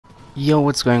Yo,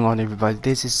 what's going on everybody?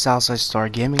 This is Southside Star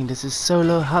Gaming. This is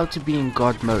solo how to be in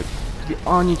God mode. If you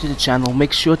are new to the channel,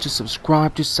 make sure to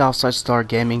subscribe to Southside Star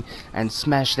Gaming and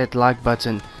smash that like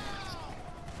button.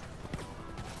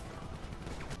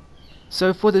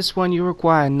 So for this one you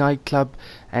require a nightclub,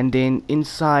 and then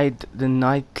inside the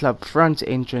nightclub front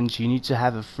entrance you need to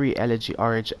have a free LG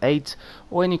RH8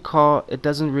 or any car. It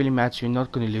doesn't really matter, you're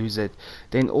not going to lose it.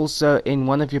 Then also in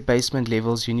one of your basement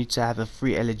levels you need to have a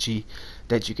free LG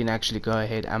that you can actually go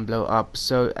ahead and blow up.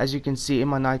 So as you can see in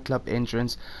my nightclub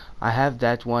entrance I have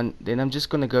that one. Then I'm just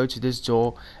going to go to this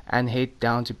door and head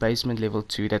down to basement level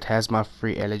 2 that has my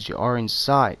free LGR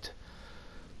inside.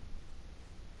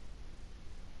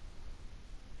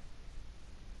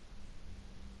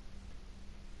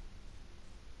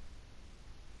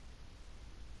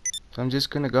 So I'm just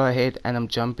going to go ahead and I'm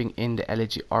jumping in the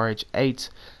LG RH8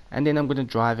 and then I'm going to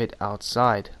drive it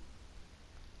outside.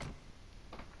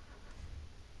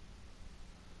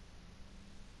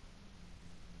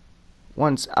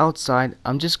 Once outside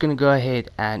I'm just going to go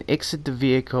ahead and exit the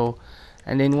vehicle,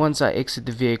 and then once I exit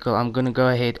the vehicle I'm going to go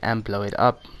ahead and blow it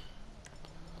up.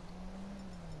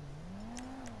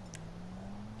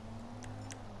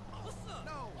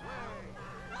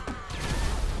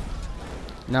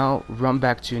 Now run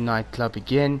back to your nightclub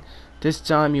again. This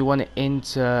time you want to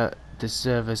enter the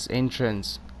service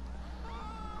entrance.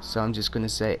 So I'm just going to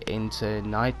say enter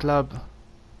nightclub.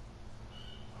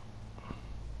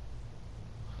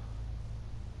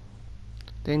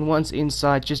 Then once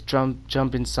inside, just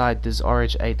jump inside this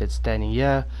RH8 that's standing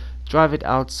here, drive it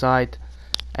outside,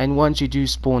 and once you do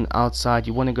spawn outside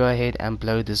you want to go ahead and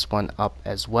blow this one up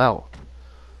as well.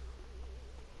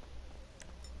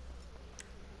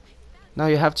 Now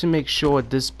you have to make sure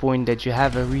at this point that you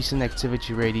have a recent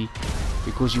activity ready,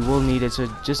 because you will need it. So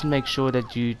just make sure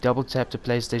that you double tap the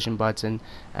PlayStation button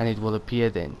and it will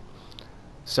appear then.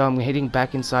 So I'm heading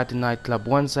back inside the nightclub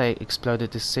once I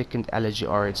exploded the second LG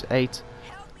RH8.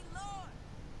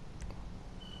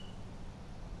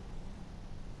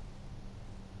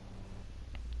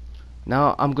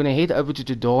 Now I'm gonna head over to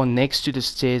the door next to the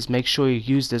stairs. Make sure you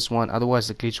use this one, otherwise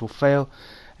the glitch will fail.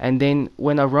 And then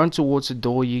when I run towards the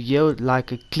door you hear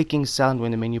like a clicking sound when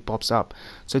the menu pops up.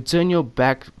 So turn your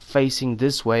back facing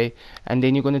this way, and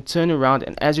then you're going to turn around,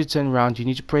 and as you turn around you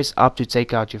need to press up to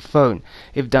take out your phone.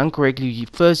 If done correctly you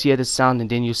first hear the sound and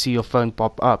then you see your phone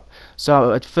pop up.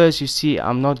 So at first you see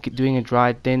I'm not doing it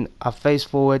right, then I face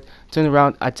forward, turn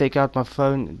around, I take out my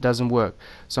phone, it doesn't work.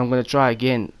 So I'm going to try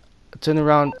again. Turn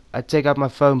around, I take out my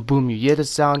phone, boom, you hear the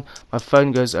sound, my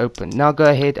phone goes open. Now go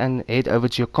ahead and head over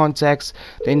to your contacts,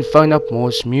 then phone up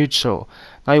Morse Mutual.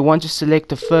 Now you want to select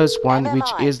the first one, which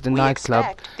is the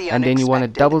nightclub, and then you want to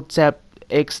double tap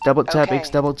X, double tap X,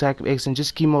 double tap X, and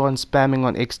just keep on spamming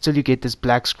on X till you get this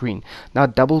black screen. Now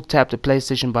double tap the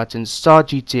PlayStation button, start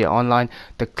GTA Online,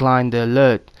 decline the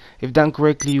alert. If done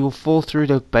correctly you will fall through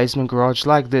the basement garage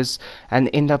like this and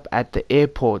end up at the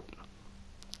airport.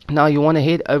 Now you want to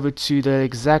head over to the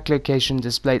exact location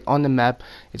displayed on the map.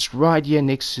 It's right here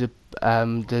next to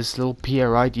this little pier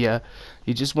right here.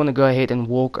 You just want to go ahead and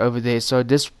walk over there. So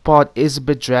this part is a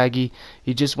bit draggy.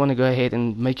 You just want to go ahead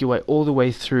and make your way all the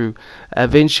way through.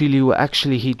 Eventually you will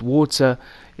actually hit water.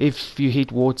 If you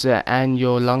hit water and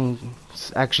your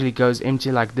lungs actually goes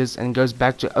empty like this and goes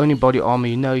back to only body armor,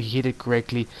 you know you hit it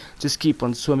correctly. Just keep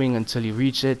on swimming until you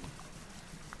reach it.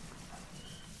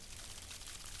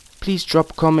 Please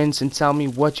drop comments and tell me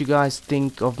what you guys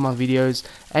think of my videos,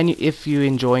 and if you're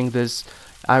enjoying this.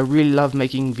 I really love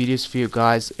making videos for you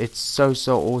guys. It's so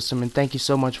awesome, and thank you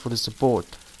so much for the support.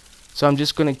 So I'm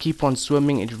just going to keep on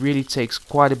swimming. It really takes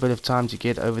quite a bit of time to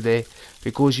get over there,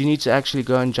 because you need to actually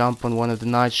go and jump on one of the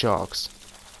night sharks.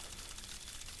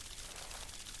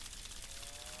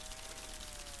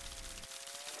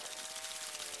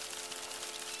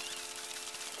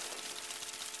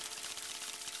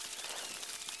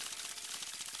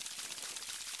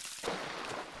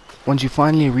 Once you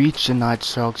finally reach the night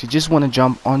sharks, you just want to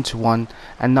jump onto one,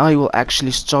 and now you will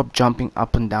actually stop jumping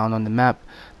up and down on the map.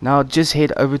 Now just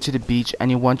head over to the beach and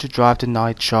you want to drive the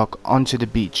night shark onto the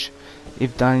beach.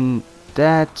 If done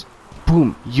that,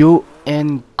 boom, you're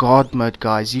in God mode,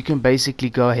 guys. You can basically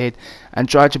go ahead and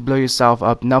try to blow yourself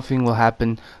up. Nothing will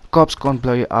happen. Cops can't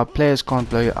blow you up, players can't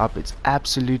blow you up. It's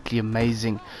absolutely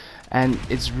amazing, and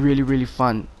it's really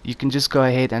fun. You can just go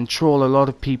ahead and troll a lot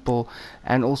of people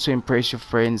and also impress your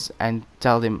friends and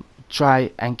tell them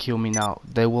try and kill me now.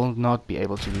 They will not be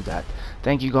able to do that.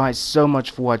 Thank you guys so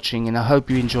much for watching, and I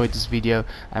hope you enjoyed this video,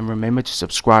 and remember to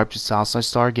subscribe to Southside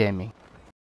Star Gaming.